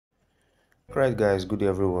Alright guys, good day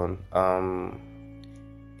everyone.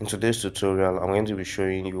 In today's tutorial I'm going to be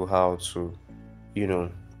showing you how to, you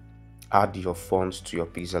know, add your fonts to your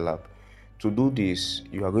Pixellab. To do this,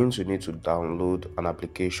 you are going to need to download an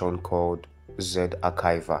application called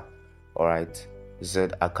Zarchiver. Alright,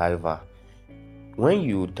 Zarchiver. When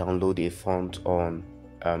you download a font on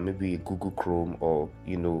maybe Google Chrome or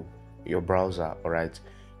your browser, alright,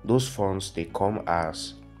 those fonts they come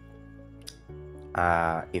as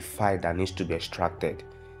a file that needs to be extracted.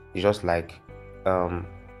 It's just like um,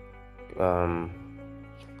 um,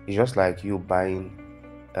 it's just like you buying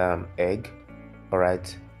egg, all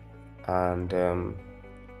right, and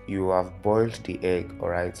you have boiled the egg, all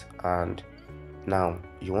right, and now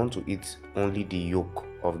you want to eat only the yolk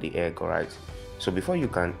of the egg, all right. So before you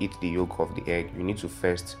can eat the yolk of the egg, you need to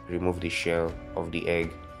first remove the shell of the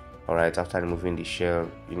egg, all right. After removing the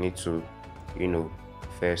shell, you need to,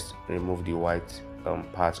 first remove the white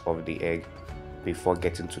part of the egg before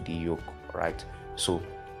getting to the yolk, right? So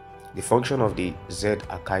the function of the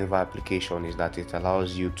Zarchiver application is that it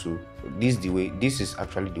allows you to this is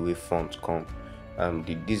actually the way fonts come.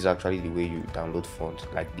 This is actually the way you download font,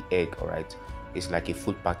 like the egg, all right. It's like a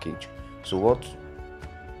food package. So what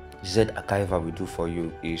Zarchiver will do for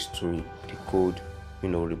you is to decode,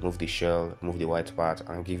 remove the shell, remove the white part,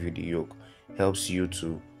 and give you the yolk. Helps you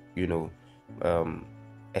to, um,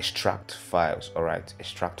 extract files. All right,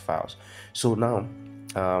 extract files. So now,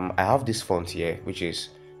 I have this font here, which is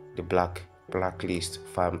the blacklist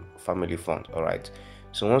family font. All right.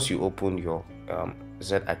 So once you open your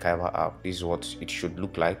Zarchiver app, this is what it should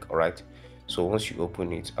look like. All right. So once you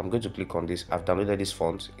open it, I'm going to click on this. I've downloaded this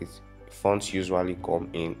font. Fonts usually come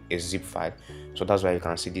in a zip file, so that's why you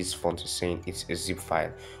can see this font is saying it's a zip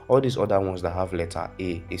file. All these other ones that have letter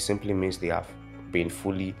A, it simply means they have been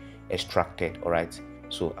fully extracted. All right,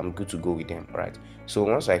 so I'm good to go with them. All right, so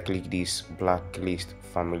once I click this blacklist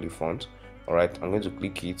family font, all right, I'm going to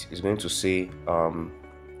click it. It's going to say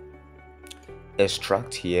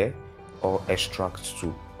extract here or extract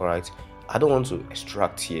to. All right, I don't want to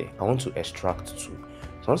extract here, I want to extract to.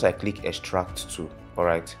 So once I click extract to, all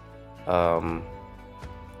right,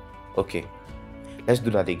 okay, let's do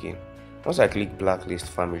that again. Once I click blacklist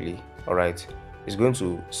family, all right, it's going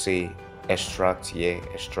to say extract here,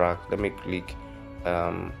 extract. Let me click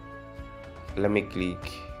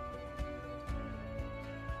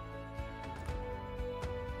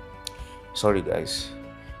sorry guys.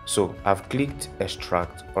 So I've clicked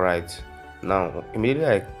extract. All right, now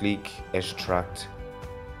immediately I click extract,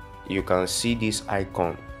 you can see this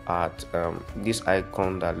icon at this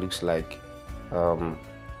icon that looks like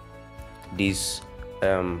this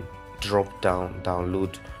drop down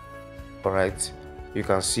download. All right, you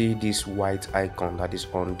can see this white icon that is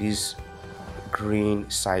on this green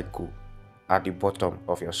cycle at the bottom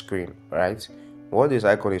of your screen. Right, what this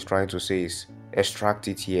icon is trying to say is extract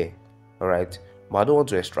it here. All right, but I don't want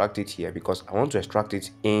to extract it here because I want to extract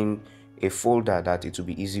it in a folder that it will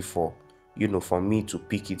be easy for for me to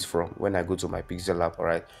pick it from when I go to my Pixellab. All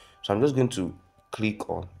right, so I'm just going to click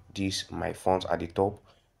on this my font at the top.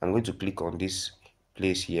 I'm going to click on this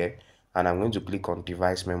place here, and I'm going to click on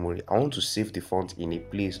device memory. I want to save the font in a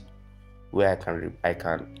place where I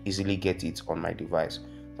can easily get it on my device.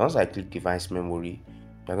 So once I click device memory,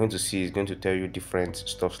 you're going to see it's going to tell you different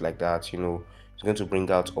stuffs like that. It's going to bring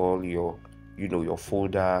out all your your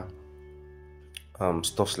folder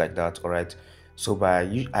stuffs like that. All right, so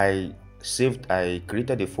I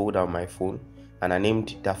created a folder on my phone, and I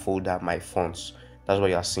named that folder my fonts. That's what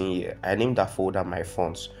you are seeing here. I named that folder my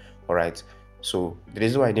fonts. All right, so the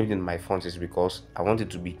reason why I named it my fonts is because I want it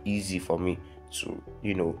to be easy for me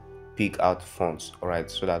to pick out fonts. All right,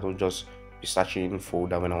 so that I don't just be searching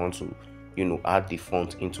folder when I want to add the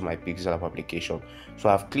font into my Pixellab application. So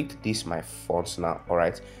I've clicked this my fonts now. All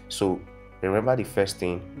right, so remember the first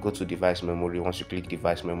thing, go to device memory. Once you click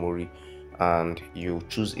device memory and you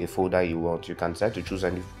choose a folder you want, you can decide to choose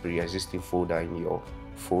any pre-existing folder in your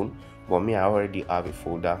phone, but me, I already have a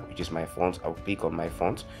folder which is my font. I'll click on my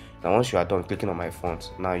font. Now once you are done clicking on my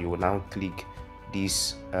font, now you will now click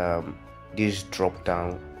this this drop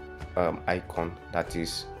down icon that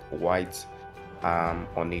is white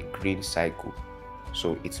on a green cycle.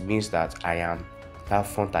 So it means that that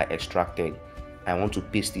font I extracted, I want to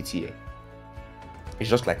paste it here. It's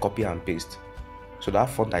just like copy and paste. So that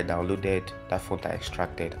font I downloaded, that font I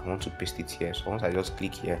extracted, I want to paste it here. So once I just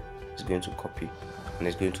click here, it's going to copy and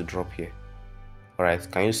it's going to drop here. All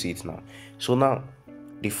right, can you see it now? So now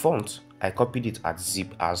the font, I copied it as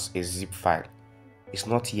a zip file. It's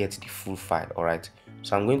not yet the full file. All right,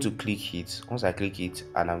 so I'm going to click it. Once I click it,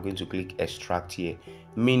 and I'm going to click extract here,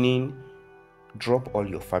 meaning drop all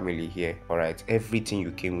your family here. All right, everything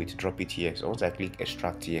you came with, drop it here. So once I click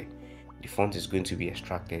extract here, the font is going to be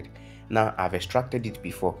extracted. Now I've extracted it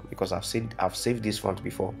before because I've saved this font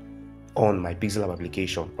before on my Pixellab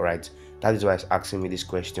application. All right, that is why it's asking me this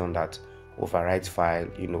question, that overwrite file,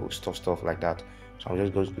 you know, stuff like that. So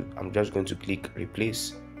I'm just going to click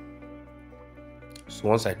replace. So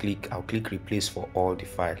once I'll click replace for all the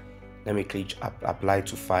file. Let me click apply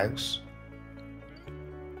to files.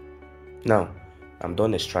 Now I'm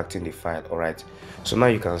done extracting the file. All right, so now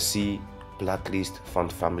you can see blacklist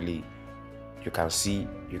font family. You can see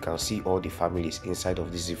all the families inside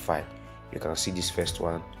of this zip file. You can see this first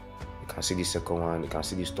one, you can see the second one, you can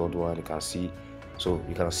see this third one, you can see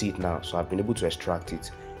it now. So I've been able to extract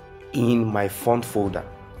it in my font folder,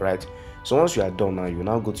 right? So once you are done, now you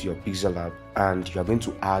now go to your Pixellab and you are going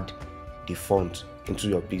to add the font into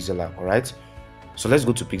your Pixellab. All right, so let's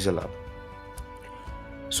go to Pixellab.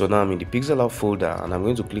 So now I'm in the Pixellab folder and I'm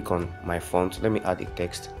going to click on my font. Let me add a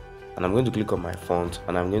text, and I'm going to click on my font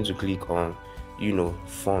and I'm going to click on, you know,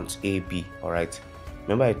 font AB. All right,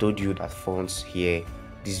 remember I told you that fonts here,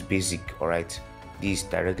 this basic, all right, this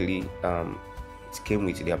directly it came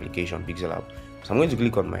with the application Pixellab. So I'm going to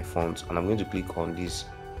click on my font and I'm going to click on this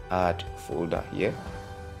add folder here.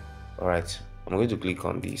 All right, I'm going to click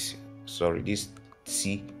on this, this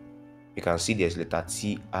C. You can see there's letter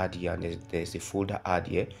T add here, and there's a folder add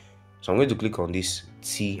here. So I'm going to click on this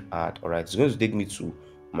T add. All right, it's going to take me to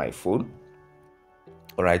my phone.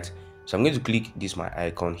 All right, so I'm going to click this my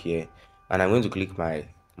icon here, and I'm going to click my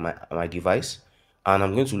device, and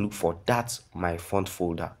I'm going to look for that my font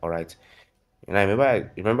folder. All right, and I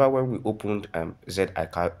remember when we opened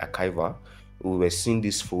Zarchiver, we were seeing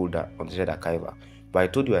this folder on Zarchiver, but I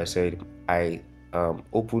told you, I said I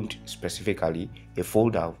opened specifically a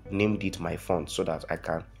folder, named it my font, so that I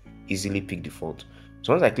can easily pick the font.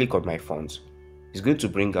 So once I click on my font, it's going to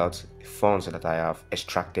bring out fonts that I have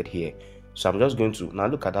extracted here. So I'm just going to now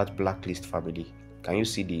look at that blacklist family. Can you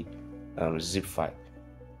see the zip file?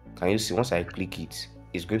 Can you see? Once I click it,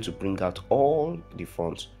 it's going to bring out all the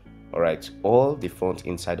fonts. All right, all the fonts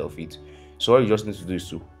inside of it. So all you just need to do is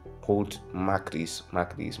to mark as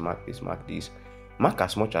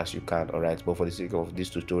much as you can. All right, but for the sake of this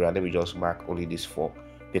tutorial, let me just mark only this 4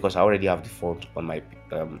 because I already have the font on my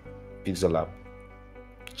Pixellab.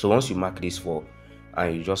 So once you mark this 4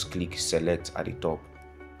 and you just click select at the top,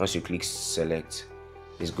 once you click select,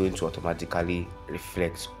 it's going to automatically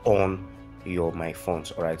reflect on your my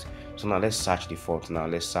fonts. All right, so now let's search the font. Now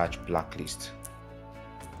let's search blacklist.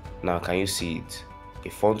 Now can you see it? The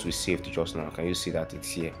font we saved just now, can you see that it's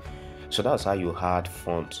here? So that's how you add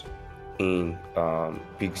font in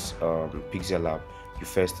Pixellab. You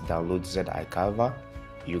first download Zarchiver,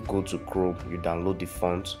 you go to Chrome, you download the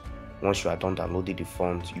font. Once you are done downloading the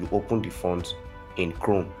font, you open the font in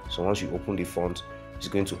Chrome. So once you open the font, it's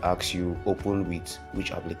going to ask you open with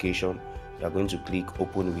which application. You are going to click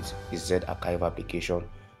open with the Zarchiver application.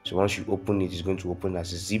 So once you open it, it's going to open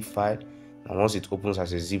as a zip file, and once it opens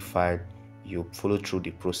as a zip file, you follow through the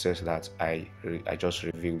process that I just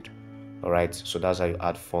reviewed. All right, so that's how you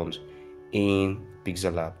add fonts in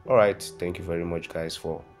Pixellab. All right, thank you very much guys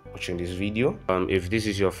for watching this video. If this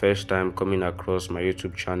is your first time coming across my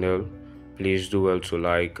YouTube channel, please do well to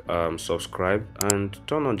like, subscribe, and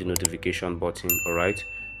turn on the notification button. All right,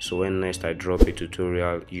 so when next I drop a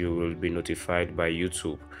tutorial, you will be notified by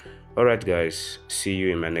YouTube. All right guys, see you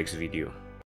in my next video.